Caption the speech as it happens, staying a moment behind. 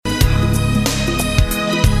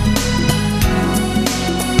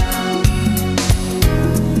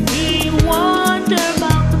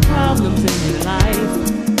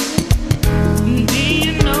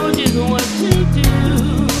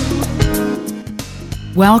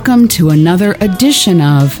Welcome to another edition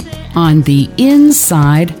of On the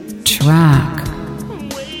Inside Track.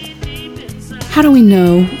 How do we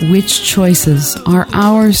know which choices are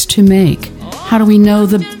ours to make? How do we know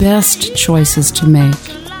the best choices to make?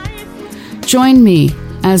 Join me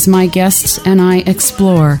as my guests and I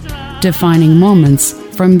explore defining moments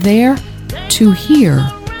from there to here.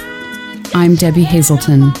 I'm Debbie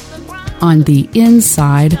Hazelton on the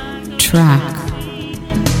Inside Track.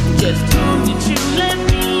 Just told you to let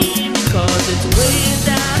me, because it's way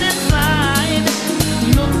down inside.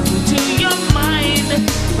 Look into your mind,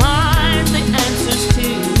 find the answers to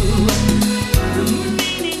the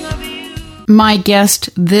meaning of you. My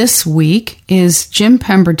guest this week is Jim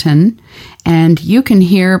Pemberton, and you can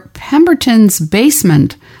hear Pemberton's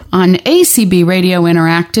Basement on ACB Radio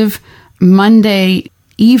Interactive Monday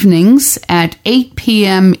evenings at 8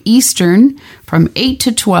 p.m. Eastern from 8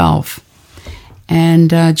 to 12.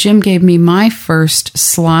 And Jim gave me my first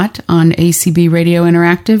slot on ACB Radio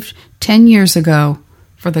Interactive 10 years ago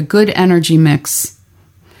for the Good Energy Mix.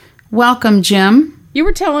 Welcome, Jim. You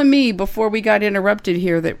were telling me before we got interrupted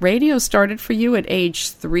here that radio started for you at age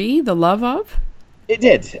 3, the love of? It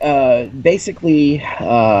did. Basically,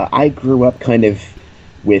 I grew up kind of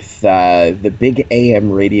with the big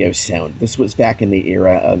AM radio sound. This was back in the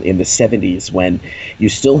era in the 70s when you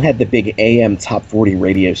still had the big AM top 40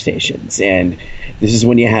 radio stations. And this is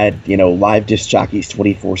when you had, live disc jockeys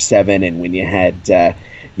 24/7, and when you had,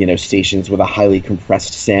 stations with a highly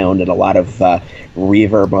compressed sound and a lot of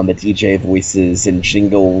reverb on the DJ voices and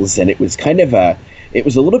jingles. And it was it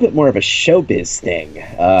was a little bit more of a showbiz thing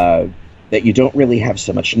that you don't really have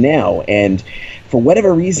so much now. And for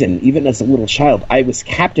whatever reason, even as a little child, I was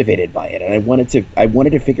captivated by it, and I wanted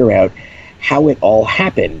to figure out how it all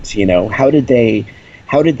happened. How did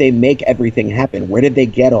they make everything happen? Where did they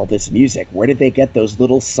get all this music? Where did they get those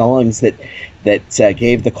little songs that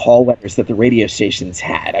gave the call letters that the radio stations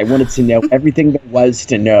had? I wanted to know everything there was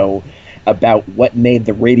to know about what made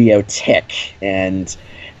the radio tick, and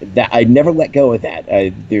that I never let go of that.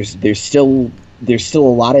 There's still a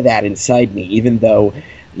lot of that inside me, even though,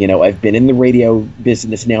 I've been in the radio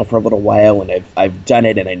business now for a little while, and I've done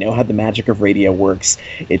it, and I know how the magic of radio works.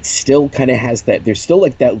 It still kind of has that. There's still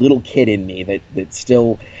like that little kid in me that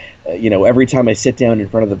still, every time I sit down in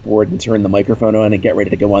front of the board and turn the microphone on and get ready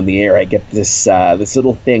to go on the air, I get this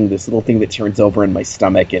little thing that turns over in my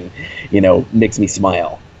stomach and, makes me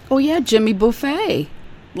smile. Oh yeah, Jimmy Buffet.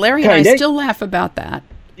 Larry and I still laugh about that.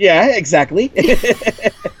 Yeah, exactly.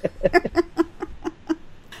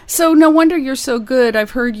 So no wonder you're so good.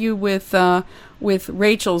 I've heard you with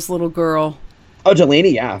Rachel's little girl. Oh, Delaney,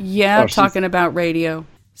 yeah. Yeah, talking about radio.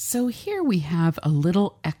 So here we have a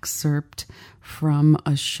little excerpt from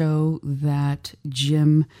a show that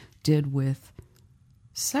Jim did with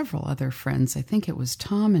several other friends. I think it was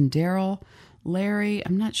Tom and Daryl, Larry.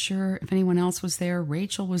 I'm not sure if anyone else was there.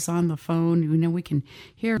 Rachel was on the phone. We can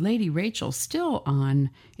hear Lady Rachel still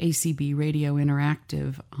on ACB Radio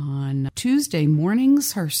Interactive on Tuesday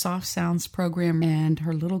mornings, her Soft Sounds program, and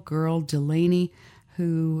her little girl, Delaney,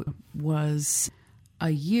 who was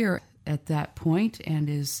a year at that point and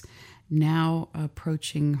is now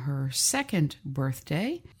approaching her second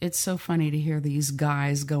birthday. It's so funny to hear these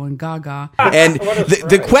guys going gaga. And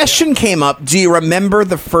the question came up, do you remember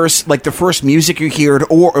the first music you heard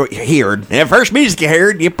or heard? The first music you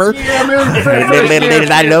heard, yipper.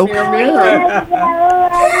 I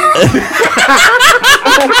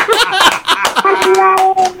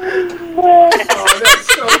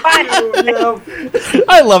know.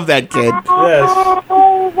 I love that kid.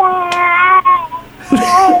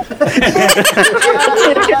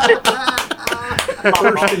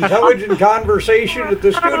 First intelligent conversation at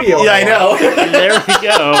the studio. Yeah, I know. There we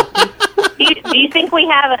go. Do you think we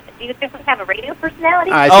have a radio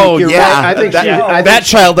personality? I think you're right. I think that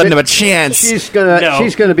child doesn't have a chance. She's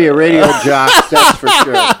gonna be a radio jock. That's for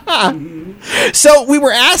sure. So we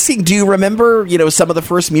were asking, do you remember, some of the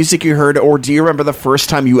first music you heard, or do you remember the first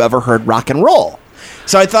time you ever heard rock and roll?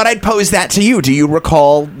 So I thought I'd pose that to you. Do you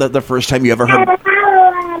recall the first time you ever heard?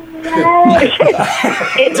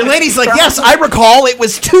 Delaney's like, yes, I recall. It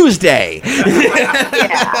was Tuesday.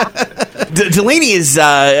 Delaney is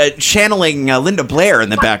channeling Linda Blair in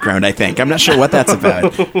the background, I think. I'm not sure what that's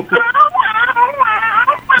about.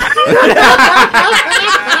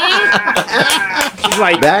 She's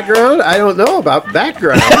like, background? I don't know about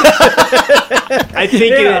background. I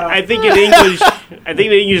think in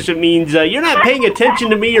English it means you're not paying attention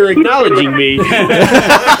to me or acknowledging me.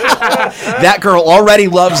 That girl already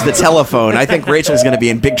loves the telephone. I think Rachel's going to be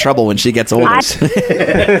in big trouble when she gets older.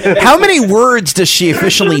 How many words does she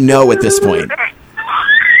officially know at this point?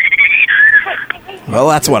 Well,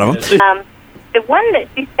 that's one of them. The one that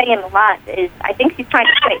she's saying a lot is, I think she's trying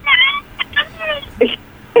to say,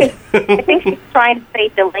 I think she's trying to say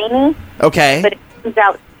Delaney, Okay. but it comes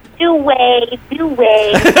out, do way.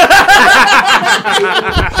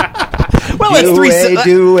 Well, it's three.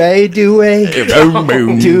 Do way.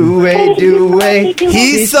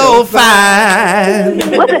 He's so fine.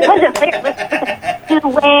 Wasn't do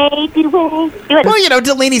way. Do it. Well, you know,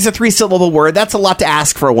 Delaney's a 3-syllable word. That's a lot to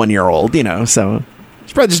ask for a 1-year-old, you know, so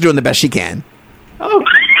she's probably just doing the best she can. Oh.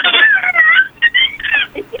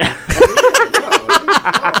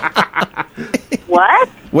 What?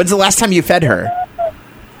 When's the last time you fed her?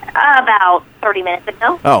 About 30 minutes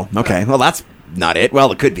ago. Oh, okay. Well, that's not it.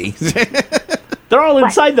 Well, it could be. They're all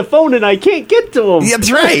inside the phone, and I can't get to them. Yeah,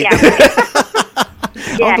 that's right.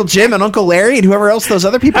 Yeah. Uncle Jim and Uncle Larry and whoever else those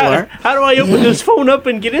other people are. How do I open this phone up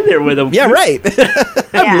and get in there with them? Yeah, right.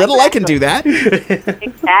 Little I can do that.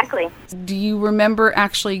 Exactly. Do you remember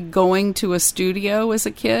actually going to a studio as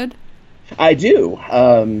a kid? I do.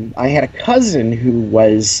 I had a cousin who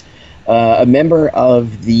was a member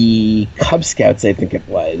of the Cub Scouts, I think it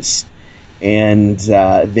was. And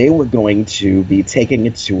they were going to be taking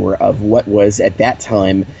a tour of what was, at that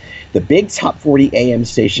time, the big Top 40 AM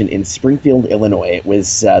station in Springfield, Illinois. It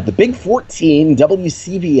was the Big 14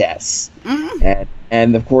 WCBS. Mm-hmm.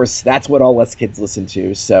 And, of course, that's what all us kids listened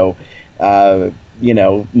to. So, you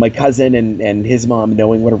know, my cousin and his mom,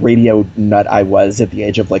 knowing what a radio nut I was at the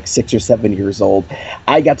age of like 6 or 7 years old,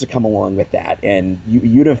 I got to come along with that. And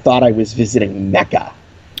you'd have thought I was visiting Mecca.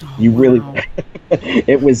 You really, wow.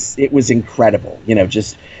 it was incredible. You know,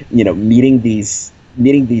 just, you know, meeting these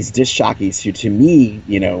disc jockeys who, to me,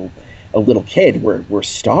 you know, a little kid were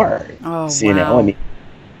stars. Oh, you know, wow. I mean,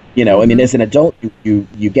 you know, I mean, as an adult, you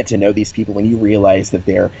get to know these people and you realize that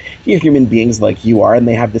they're human beings like you are, and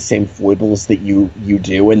they have the same foibles that you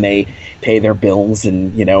do, and they pay their bills,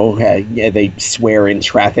 and, you know, they swear in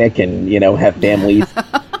traffic, and, you know, have family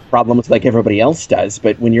problems like everybody else does.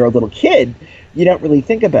 But when you're a little kid, you don't really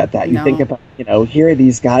think about that. You No. think about, you know, here are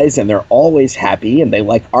these guys, and they're always happy, and they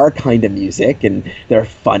like our kind of music, and they're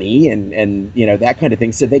funny, and you know, that kind of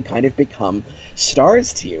thing. So they kind of become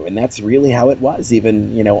stars to you, and that's really how it was,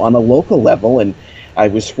 even, you know, on a local level. And I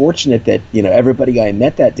was fortunate that, you know, everybody I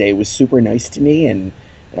met that day was super nice to me, and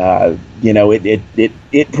you know,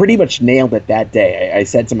 it pretty much nailed it that day. I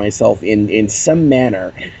said to myself, in some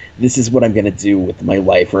manner, this is what I'm going to do with my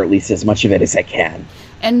life, or at least as much of it as I can.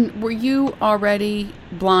 And were you already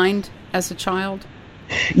blind as a child?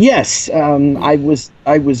 Yes, I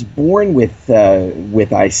was born with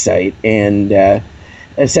eyesight, and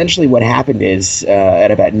essentially what happened is,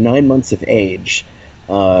 at about 9 months of age,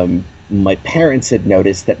 my parents had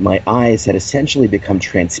noticed that my eyes had essentially become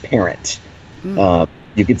transparent.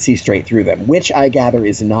 You could see straight through them, which I gather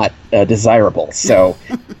is not desirable. So,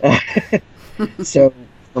 so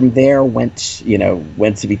from there went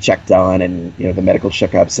to be checked on, and, you know, the medical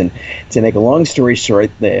checkups. And to make a long story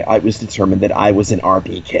short, I was determined that I was an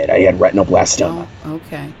RB kid. I had retinoblastoma. Oh,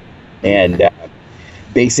 okay. And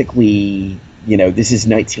basically, you know, this is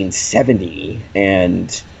 1970,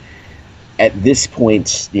 and at this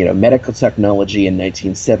point, you know, medical technology in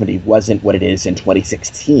 1970 wasn't what it is in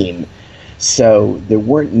 2016. So there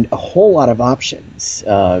weren't a whole lot of options.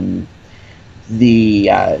 The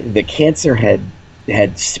cancer had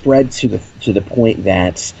spread to the point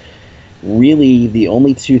that really the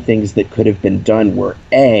only two things that could have been done were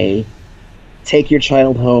A, take your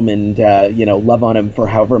child home and you know, love on him for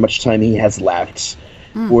however much time he has left,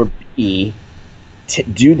 or B,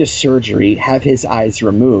 do the surgery, have his eyes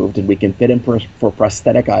removed, and we can fit him for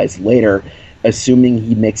prosthetic eyes later, assuming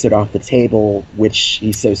he makes it off the table, which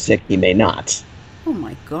he's so sick he may not. Oh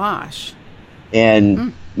my gosh.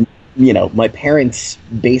 And you know, my parents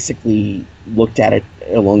basically looked at it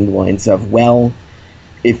along the lines of, well,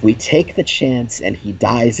 if we take the chance and he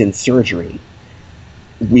dies in surgery,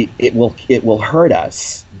 it will hurt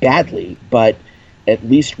us badly, but at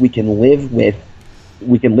least we can live with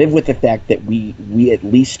the fact that we at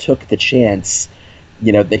least took the chance,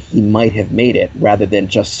 you know, that he might have made it, rather than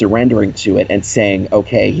just surrendering to it and saying,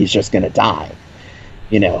 okay, he's just going to die,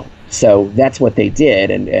 you know. So that's what they did,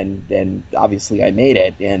 and obviously I made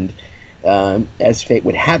it, and as fate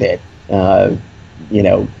would have it, you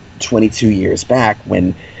know, 22 years back,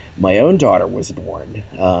 when my own daughter was born,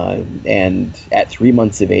 and at 3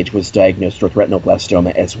 months of age was diagnosed with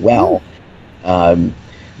retinoblastoma as well.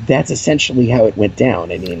 That's essentially how it went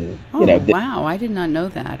down. I mean, you know. Wow, I did not know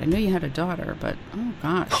that. I knew you had a daughter, but oh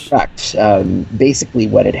gosh. Correct. Basically,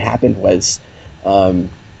 what had happened was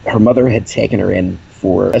her mother had taken her in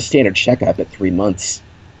for a standard checkup at 3 months,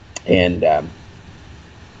 and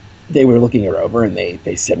they were looking her over, and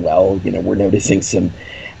they said, well, we're noticing some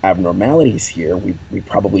abnormalities here. We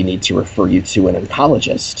probably need to refer you to an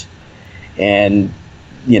oncologist. And,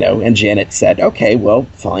 and Janet said, okay, well,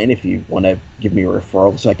 fine, if you want to give me a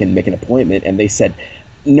referral so I can make an appointment. And they said,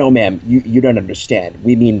 no, ma'am, you don't understand.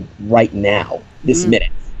 We mean right now, this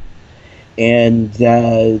minute. And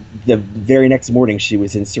the very next morning, she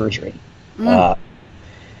was in surgery.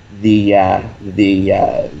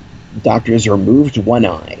 The doctors removed one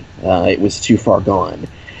eye. It was too far gone.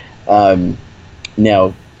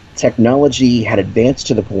 Now, technology had advanced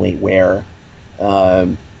to the point where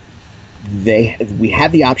we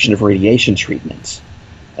had the option of radiation treatment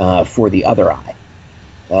for the other eye.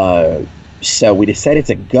 So we decided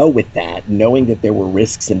to go with that, knowing that there were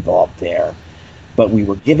risks involved there. But we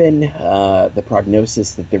were given the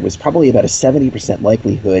prognosis that there was probably about a 70%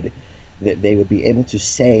 likelihood that they would be able to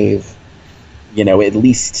save, at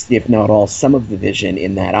least, if not all, some of the vision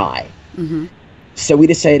in that eye. Mm-hmm. So we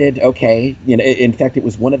decided, okay, in fact, it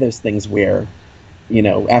was one of those things where,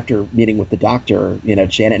 after meeting with the doctor,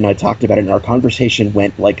 Janet and I talked about it, and our conversation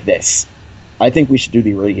went like this. I think we should do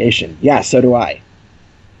the radiation. Yeah, so do I.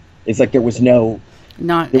 It's like there was no...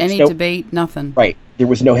 Not any debate, nothing. Right. There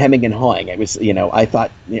was no hemming and hawing. It was, I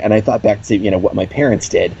thought back to, what my parents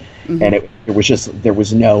did, mm-hmm. and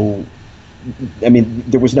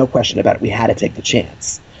there was no question about it. We had to take the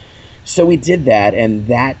chance. So we did that, and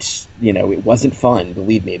that, it wasn't fun,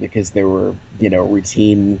 believe me, because there were,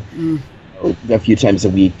 routine a few times a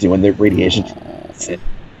week doing the radiation.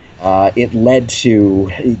 It led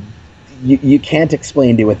to, you can't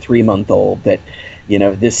explain to a 3-month-old that,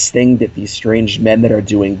 this thing that these strange men that are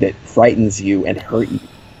doing that frightens you and hurt you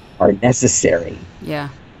are necessary. Yeah.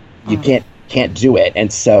 You can't do it.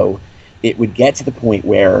 And so it would get to the point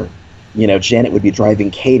where, Janet would be driving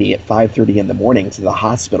Katie at 5:30 in the morning to the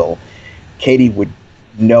hospital. Katie would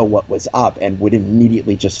know what was up and would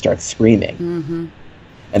immediately just start screaming. Mm-hmm.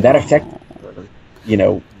 And that affected her,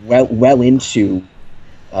 well into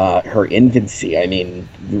her infancy. I mean,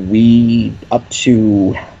 we up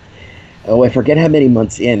to... I forget how many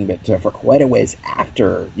months in, but for quite a ways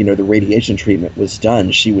after, the radiation treatment was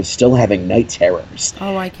done, she was still having night terrors.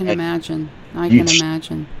 Oh, I can imagine. I can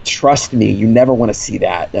imagine. Trust me, you never want to see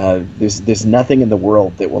that. There's nothing in the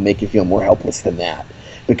world that will make you feel more helpless than that,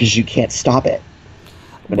 because you can't stop it.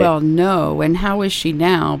 No. And how is she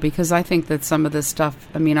now? Because I think that some of this stuff,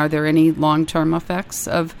 are there any long-term effects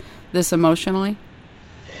of this emotionally?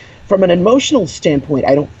 From an emotional standpoint,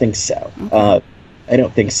 I don't think so. Okay. I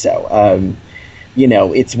don't think so.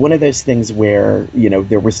 It's one of those things where,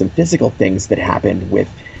 there were some physical things that happened with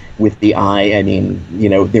the eye. I mean,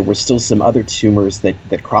 there were still some other tumors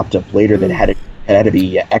that cropped up later that had to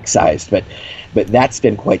be excised, but that's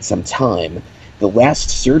been quite some time. The last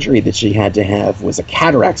surgery that she had to have was a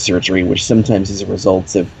cataract surgery, which sometimes is a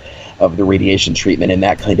result of the radiation treatment and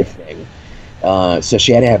that kind of thing. So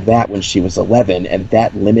she had to have that when she was 11, and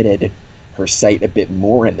that limited her sight a bit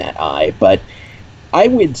more in that eye. But I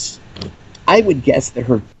would guess that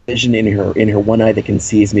her vision in her one eye that can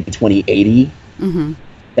see is maybe 20/80. Mm-hmm.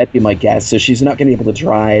 That'd be my guess. So she's not going to be able to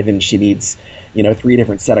drive, and she needs, 3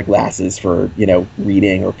 different set of glasses for,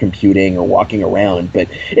 reading or computing or walking around. But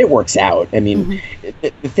it works out. I mean, mm-hmm.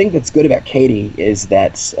 the thing that's good about Katie is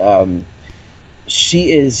that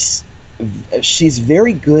she's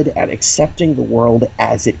very good at accepting the world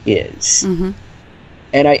as it is. Mm-hmm.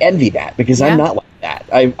 And I envy that, because I'm not like that.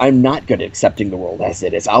 I'm not good at accepting the world as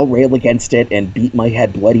it is. I'll rail against it and beat my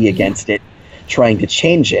head bloody against it, trying to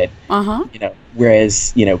change it. Uh-huh.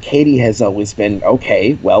 Whereas, Katie has always been,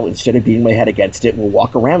 okay, well, instead of beating my head against it, we'll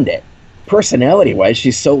walk around it. Personality-wise,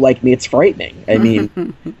 she's so like me, it's frightening. I mean,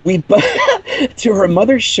 to her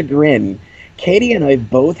mother's chagrin, Katie and I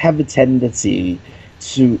both have the tendency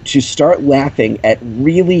to start laughing at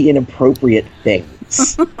really inappropriate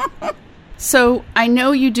things. So I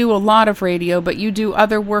know you do a lot of radio, but you do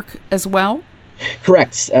other work as well?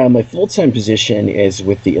 Correct. My full-time position is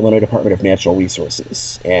with the Illinois Department of Natural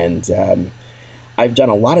Resources, and I've done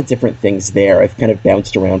a lot of different things there. I've kind of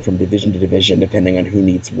bounced around from division to division depending on who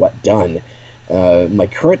needs what done. My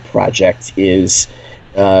current project is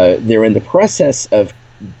they're in the process of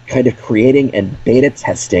kind of creating and beta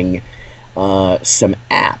testing some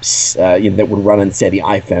apps that would run on, say, the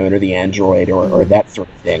iPhone or the Android or that sort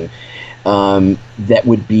of thing. That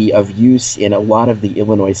would be of use in a lot of the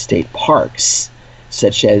Illinois state parks,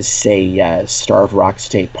 such as, say, Starved Rock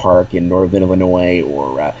State Park in northern Illinois,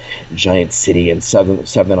 or Giant City in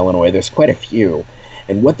southern Illinois. There's quite a few.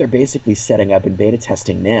 And what they're basically setting up and beta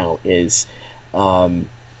testing now is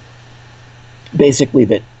basically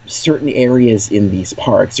that certain areas in these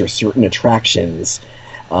parks or certain attractions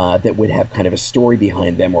that would have kind of a story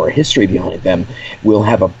behind them or a history behind them will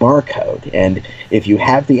have a barcode. And if you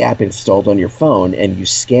have the app installed on your phone and you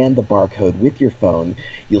scan the barcode with your phone,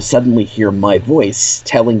 you'll suddenly hear my voice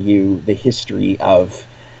telling you the history of,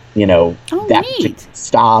 that particular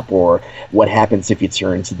stop, or what happens if you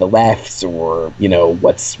turn to the left, or,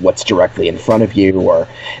 what's directly in front of you, or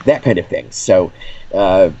that kind of thing. So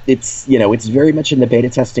it's very much in the beta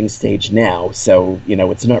testing stage now, so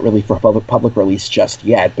it's not really for public release just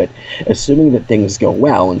yet, but assuming that things go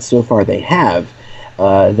well, and so far they have,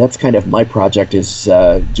 that's kind of my project, is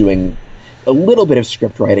doing a little bit of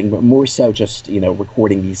script writing, but more so just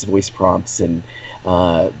recording these voice prompts and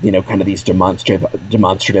kind of these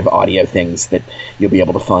demonstrative audio things that you'll be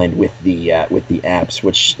able to find with the apps,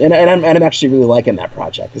 which and I'm actually really liking that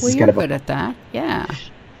project. This is kind of good at that, yeah.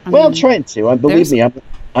 I'm trying to. Believe me, I'm.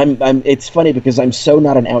 It's funny because I'm so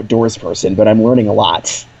not an outdoors person, but I'm learning a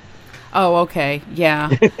lot. Oh, okay, yeah.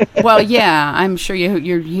 Well, yeah, I'm sure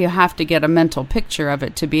you have to get a mental picture of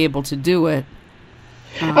it to be able to do it.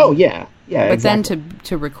 Oh yeah, but exactly. then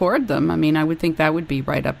to record them, I mean, I would think that would be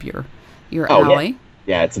right up your alley.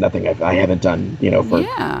 Yeah, it's nothing I haven't done,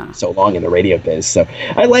 for so long in the radio biz. So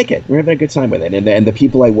I like it. We're having a good time with it, and the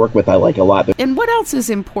people I work with, I like a lot. And what else is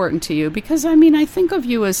important to you? Because I mean, I think of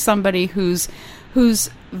you as somebody who's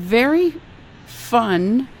very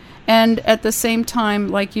fun, and at the same time,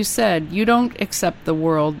 like you said, you don't accept the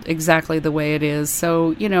world exactly the way it is.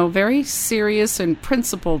 So very serious and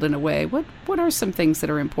principled in a way. What are some things that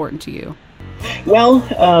are important to you? Well,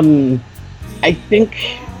 I think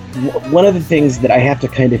one of the things that I have to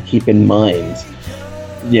kind of keep in mind,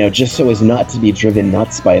 just so as not to be driven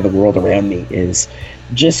nuts by the world around me, is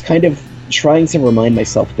just kind of trying to remind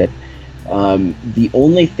myself that the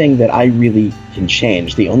only thing that I really can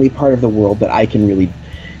change, the only part of the world that I can really,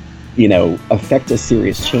 affect a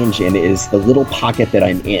serious change in, is the little pocket that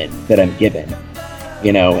I'm in, that I'm given,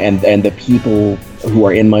 and the people who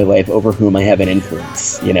are in my life over whom I have an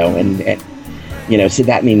influence, and so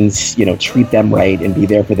that means, treat them right and be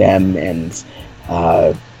there for them, and,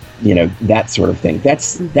 that sort of thing.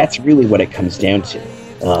 That's really what it comes down to.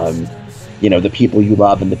 The people you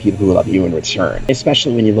love and the people who love you in return.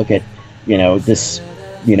 Especially when you look at, this,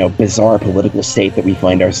 bizarre political state that we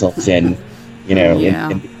find ourselves in,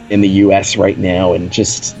 in the U.S. right now, and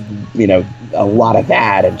just, a lot of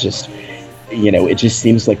that, and just, it just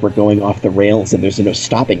seems like we're going off the rails and there's no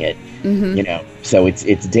stopping it. Mm-hmm. So it's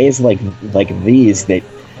days like these that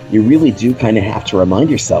you really do kind of have to remind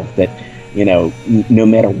yourself that, no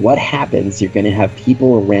matter what happens, you're going to have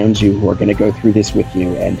people around you who are going to go through this with you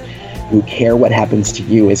and who care what happens to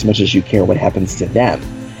you as much as you care what happens to them.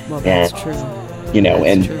 Well, that's true.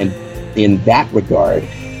 And in that regard,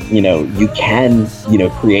 you can,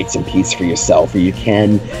 create some peace for yourself, or you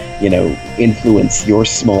can, influence your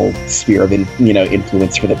small sphere of,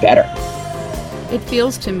 influence for the better. It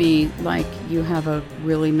feels to me like you have a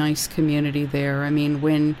really nice community there. I mean,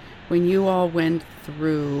 when you all went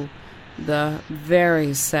through the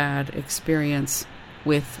very sad experience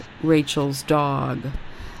with Rachel's dog,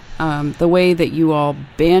 the way that you all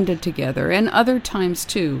banded together, and other times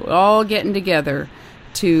too, all getting together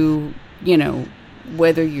to,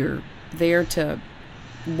 whether you're there to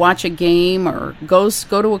watch a game or go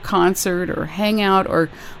to a concert or hang out or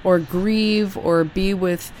grieve or be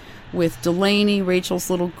with Delaney, Rachel's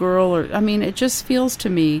little girl, it just feels to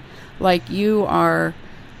me like you are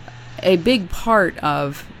a big part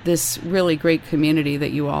of this really great community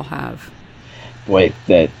that you all have. Boy,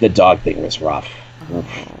 the dog thing was rough.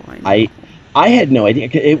 I had no idea.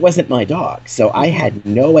 It wasn't my dog, so I had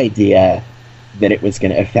no idea that it was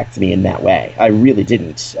going to affect me in that way. I really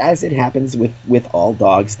didn't. As it happens with all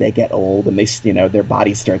dogs, they get old and their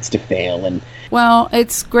body starts to fail. And well,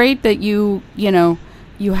 it's great that you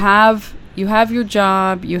have your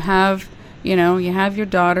job, you have your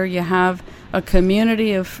daughter, you have a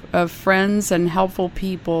community of friends and helpful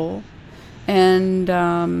people, and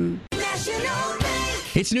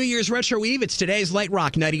it's New Year's Retro Eve. It's today's Light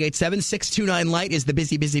Rock 98.7. 629 Light is the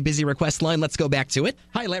busy request line. Let's go back to it.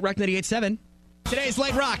 Hi, Light Rock 98.7. Today's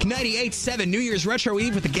Light Rock 98.7 New Year's Retro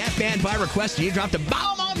Eve with the Gap Band by request. You dropped a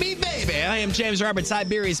bomb on me, baby. I am James Roberts,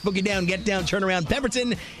 Siberius, Boogie Down, Get Down, Turn Around,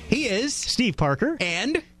 Pemberton. He is Steve Parker.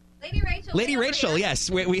 And Lady Rachel, yes.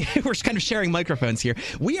 We're kind of sharing microphones here.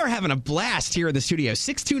 We are having a blast here in the studio.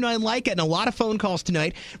 629 Light, getting a lot of phone calls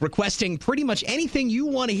tonight, requesting pretty much anything you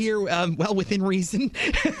want to hear, within reason.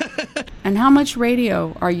 And how much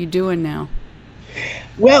radio are you doing now?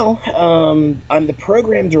 Well, I'm the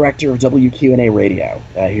program director of WQNA Radio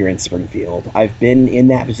here in Springfield. I've been in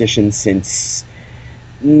that position since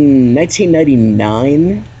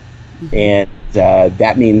 1999, and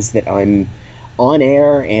that means that I'm on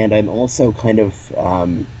air, and I'm also kind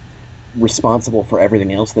of responsible for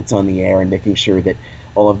everything else that's on the air and making sure that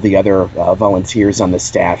all of the other volunteers on the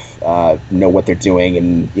staff know what they're doing,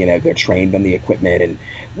 and they're trained on the equipment and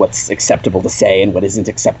what's acceptable to say and what isn't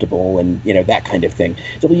acceptable, and that kind of thing.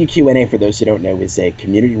 WQNA, for those who don't know, is a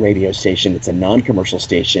community radio station. It's a non-commercial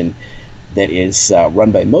station that is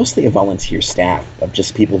run by mostly a volunteer staff of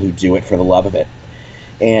just people who do it for the love of it.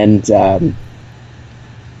 And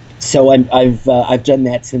so I've done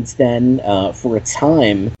that since then. For a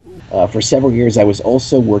time, for several years, I was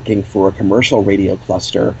also working for a commercial radio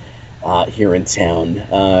cluster here in town.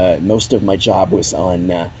 Most of my job was on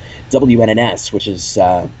WNNS, which is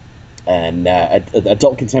an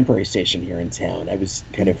adult contemporary station here in town. I was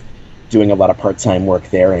kind of doing a lot of part-time work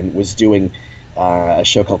there, and was doing a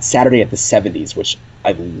show called Saturday at the 70s, which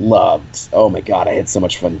I loved. Oh my God, I had so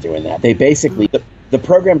much fun doing that. They basically, the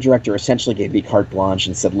program director essentially gave me carte blanche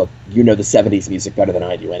and said, look, you know the 70s music better than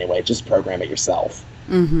I do anyway, just program it yourself.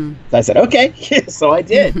 Mm-hmm. So I said, okay. So I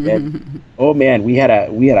did. And, oh man, we had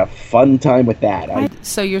a fun time with that.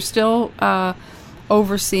 So you're still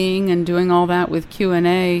overseeing and doing all that with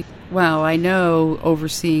Q&A. Well, I know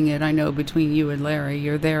overseeing it, I know between you and Larry,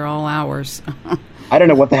 you're there all hours. I don't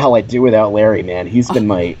know what the hell I'd do without Larry, man. He's been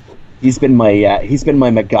my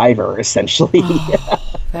MacGyver, essentially.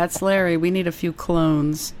 That's Larry. We need a few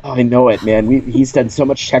clones. Oh, I know it, man. He's done so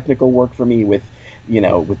much technical work for me with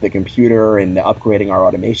the computer and upgrading our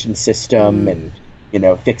automation system and,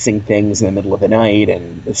 fixing things in the middle of the night.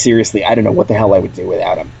 And seriously, I don't know what the hell I would do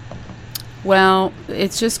without him. Well,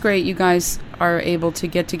 it's just great you guys are able to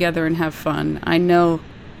get together and have fun. I know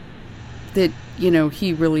that,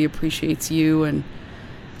 he really appreciates you and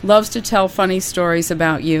loves to tell funny stories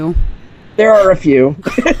about you. There are a few.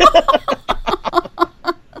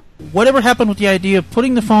 Whatever happened with the idea of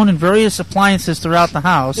putting the phone in various appliances throughout the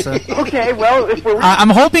house? Okay, well, if we're... I'm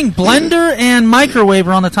hoping blender and microwave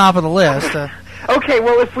are on the top of the list. Okay,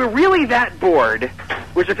 well, if we're really that bored,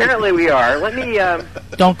 which apparently we are, let me...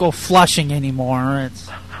 Don't go flushing anymore.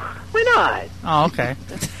 Why not? Oh, okay.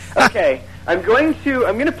 Okay, I'm going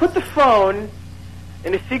to put the phone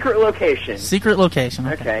in a secret location. Secret location,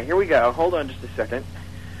 okay. Okay, here we go. Hold on just a second.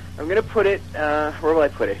 I'm going to put it... where will I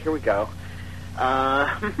put it? Here we go.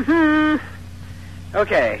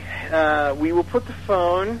 Okay, we will put the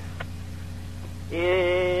phone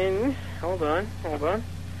in... Hold on.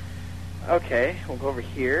 Okay, we'll go over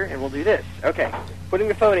here, and we'll do this. Okay, putting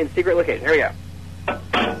the phone in secret location. Here we go.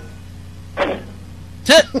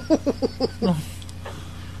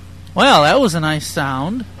 Well, that was a nice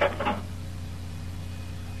sound.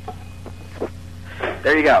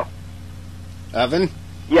 There you go. Oven?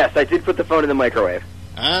 Yes, I did put the phone in the microwave.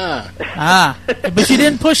 But you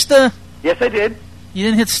didn't push the... Yes, I did. You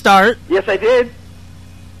didn't hit start. Yes, I did.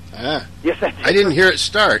 Yes, I did. I didn't hear it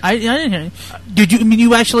start. I didn't hear it. Did you? I mean,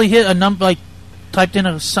 you actually hit a number, like, typed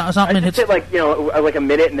in something and hit... I just hit, like a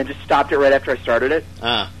minute and then just stopped it right after I started it.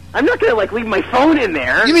 I'm not going to, leave my phone in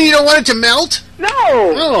there. You mean you don't want it to melt? No!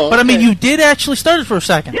 Oh, but, I mean, you did actually start it for a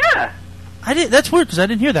second. Yeah. I did. That's weird, because I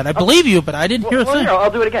didn't hear that. I believe you, but I didn't hear a thing. Here,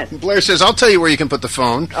 I'll do it again. Blair says, I'll tell you where you can put the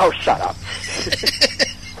phone. Oh, shut up.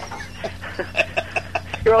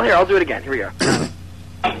 Here, I'll do it again. Here we go.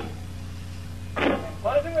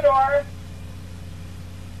 Closing the door.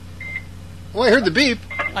 Oh, I heard the beep.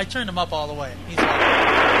 I turned him up all the way. He's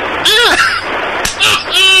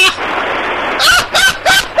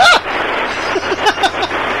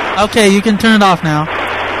Okay, you can turn it off now.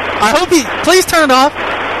 I hope please turn it off.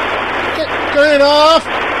 Turn it off.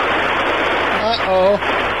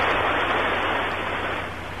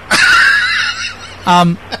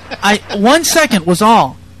 Uh-oh. 1 second was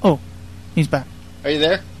all. Oh, he's back. Are you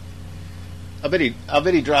there? I bet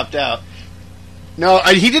he dropped out. No,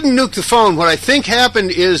 he didn't nuke the phone. What I think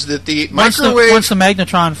happened is that the microwave... Once the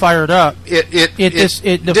magnetron fired up,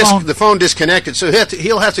 the phone disconnected. So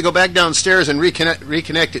he'll have to go back downstairs and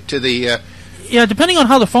reconnect it to the... Yeah, depending on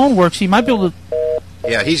how the phone works, he might be able to...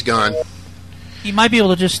 Yeah, he's gone. He might be able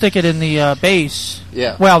to just stick it in the base.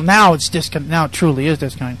 Yeah. Well, now it's now it truly is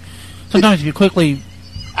disconnected. Sometimes if you quickly...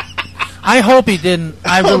 I hope he didn't.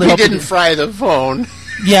 I really hope he didn't fry the phone.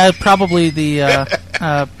 Yeah, probably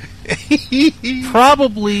the...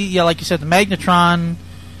 probably, yeah, like you said, the magnetron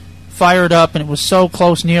fired up and it was so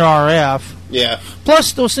close near RF. Yeah.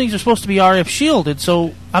 Plus, those things are supposed to be RF shielded,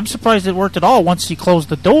 so I'm surprised it worked at all once he closed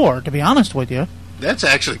the door, to be honest with you. That's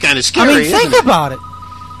actually kind of scary. I mean, think about it.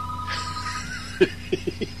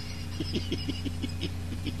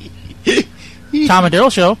 Tom and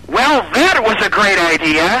Daryl Show. Well, that was a great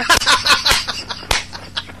idea.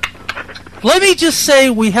 Let me just say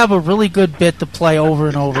we have a really good bit to play over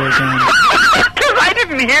and over again. I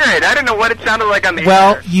didn't hear it. I didn't know what it sounded like on the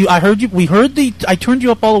Well, air. I heard you. We heard I turned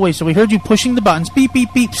you up all the way, so we heard you pushing the buttons. Beep,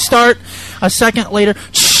 beep, beep. Start. A second later.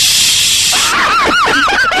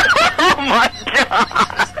 Oh my god!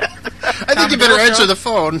 I think you better answer the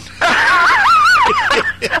phone.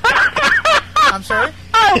 I'm sorry?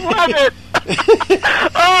 I love it!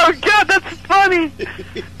 Oh god, that's funny!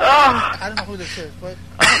 Oh. I don't know who this is, but...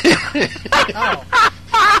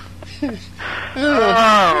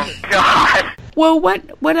 Oh god! Well,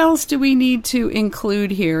 what else do we need to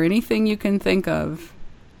include here? Anything you can think of?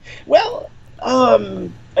 Well, I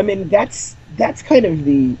mean, that's kind of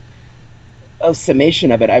the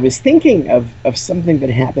summation of it. I was thinking of something that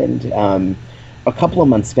happened a couple of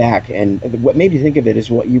months back, and what made me think of it is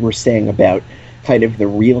what you were saying about kind of the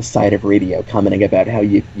real side of radio, commenting about how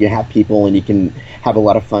you have people and you can have a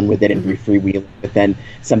lot of fun with it and be freewheeling, but then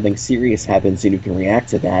something serious happens and you can react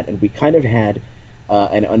to that. And we kind of had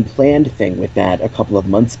an unplanned thing with that a couple of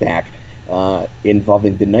months back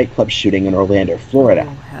involving the nightclub shooting in Orlando, Florida.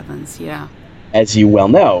 Oh, heavens, yeah. As you well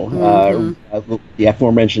know, the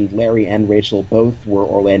aforementioned Larry and Rachel both were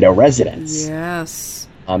Orlando residents. Yes.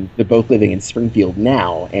 They're both living in Springfield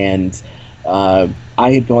now, and I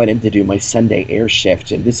had gone in to do my Sunday air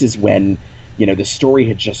shift, and this is when, the story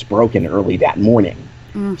had just broken early that morning.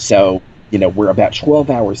 So, we're about 12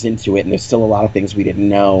 hours into it, and there's still a lot of things we didn't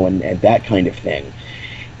know, and that kind of thing.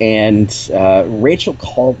 And Rachel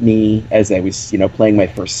called me as I was, playing my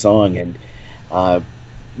first song, and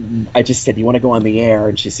I just said, "Do you want to go on the air?"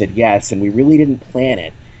 And she said yes, and we really didn't plan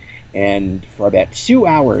it. And for about 2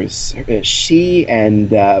 hours, she and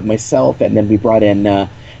myself, and then we brought in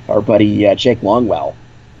our buddy Jake Longwell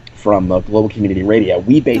from Global Community Radio.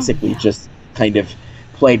 We basically just kind of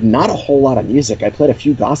played not a whole lot of music. I played a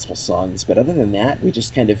few gospel songs, but other than that, we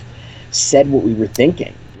just kind of said what we were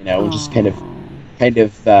thinking, and just kind of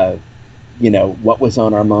what was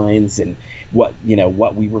on our minds and what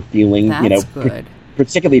we were feeling. That's good.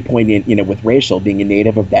 Particularly poignant, with Rachel being a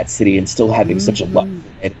native of that city and still having such a love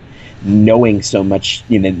for it, knowing so much,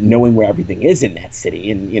 knowing where everything is in that city,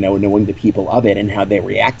 and knowing the people of it and how they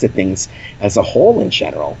react to things as a whole in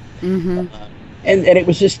general. And it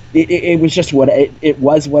was just it was just what it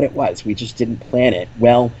was. We just didn't plan it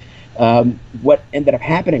well. What ended up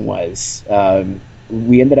happening was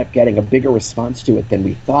we ended up getting a bigger response to it than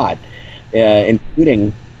we thought,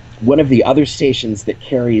 including one of the other stations that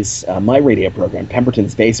carries my radio program,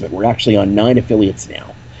 Pemberton's Basement. We're actually on 9 affiliates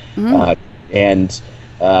now. And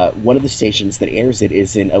one of the stations that airs it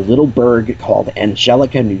is in a little burg called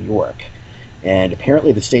Angelica, New York. And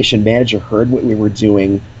apparently the station manager heard what we were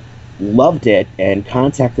doing, loved it, and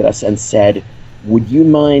contacted us and said, "Would you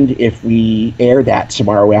mind if we air that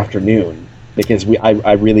tomorrow afternoon? Because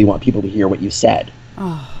I really want people to hear what you said."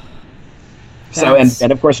 Oh. So,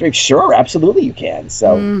 and of course, we're like, sure, absolutely you can.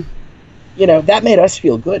 So, that made us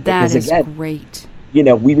feel good. That because, is again, great.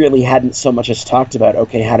 We really hadn't so much as talked about,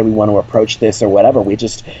 okay, how do we want to approach this or whatever. We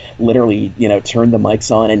just literally, turned the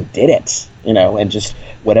mics on and did it, and just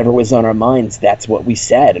whatever was on our minds, that's what we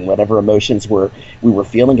said. And whatever emotions we were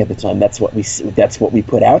feeling at the time, that's what we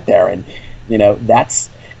put out there. And,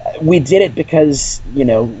 we did it because,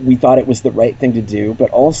 we thought it was the right thing to do, but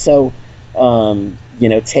also,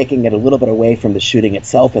 taking it a little bit away from the shooting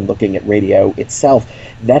itself and looking at radio itself.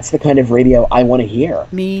 That's the kind of radio I want to hear.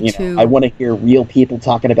 Me too. I want to hear real people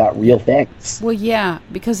talking about real things. Well, yeah,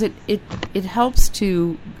 because it helps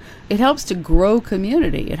to grow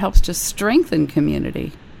community. It helps to strengthen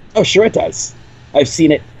community. Oh, sure it does. I've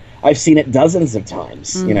seen it dozens of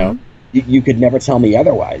times. You could never tell me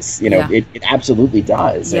otherwise. It absolutely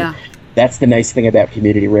does. Yeah. And that's the nice thing about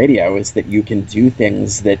community radio, is that you can do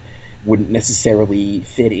things that wouldn't necessarily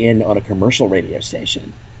fit in on a commercial radio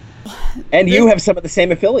station. And you have some of the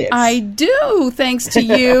same affiliates. I do, thanks to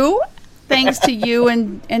you. Thanks to you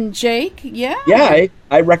and Jake. Yeah. Yeah,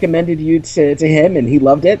 I recommended you to him, and he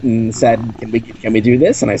loved it and said, "Can we do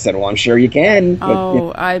this?" And I said, "Well, I'm sure you can."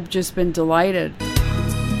 But, I've just been delighted.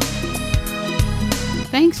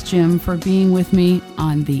 Thanks, Jim, for being with me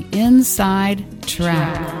on the Inside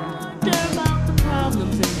Track.